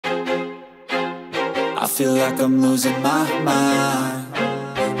I feel like I'm losing my mind.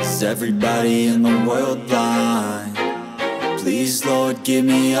 Is everybody in the world blind? Please, Lord, give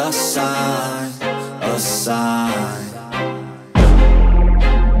me a sign, a sign.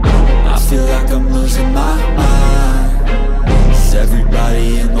 I feel like I'm losing my mind. Is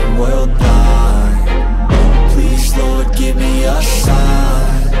everybody in the world blind? Please, Lord, give me a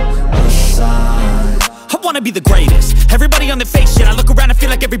sign, a sign. I wanna be the greatest. Everybody on the fake shit. I look around and feel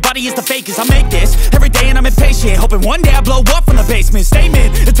like everybody is the fakest. I make this every day and I'm impatient, hoping one day I blow up from the basement.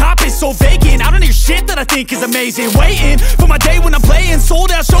 Statement, the top is so vacant. I don't hear shit that I think is amazing. Waiting for my day when I'm playing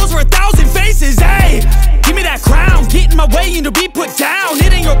sold out shows for 1,000 faces. Hey, give me that crown, get in my way and to be put down.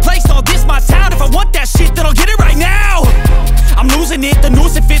 It ain't your place, all this my town. If I want that shit, then I'll get it right now. I'm losing it, the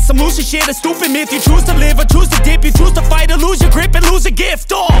noose it fits. I'm losing shit, a stupid myth. You choose to live or choose to dip. You choose to fight or lose your grip and lose a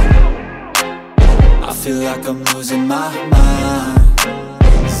gift. I feel like I'm losing my mind.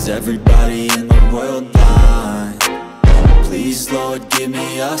 Is everybody in the world blind? Please, Lord, give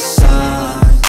me a sign,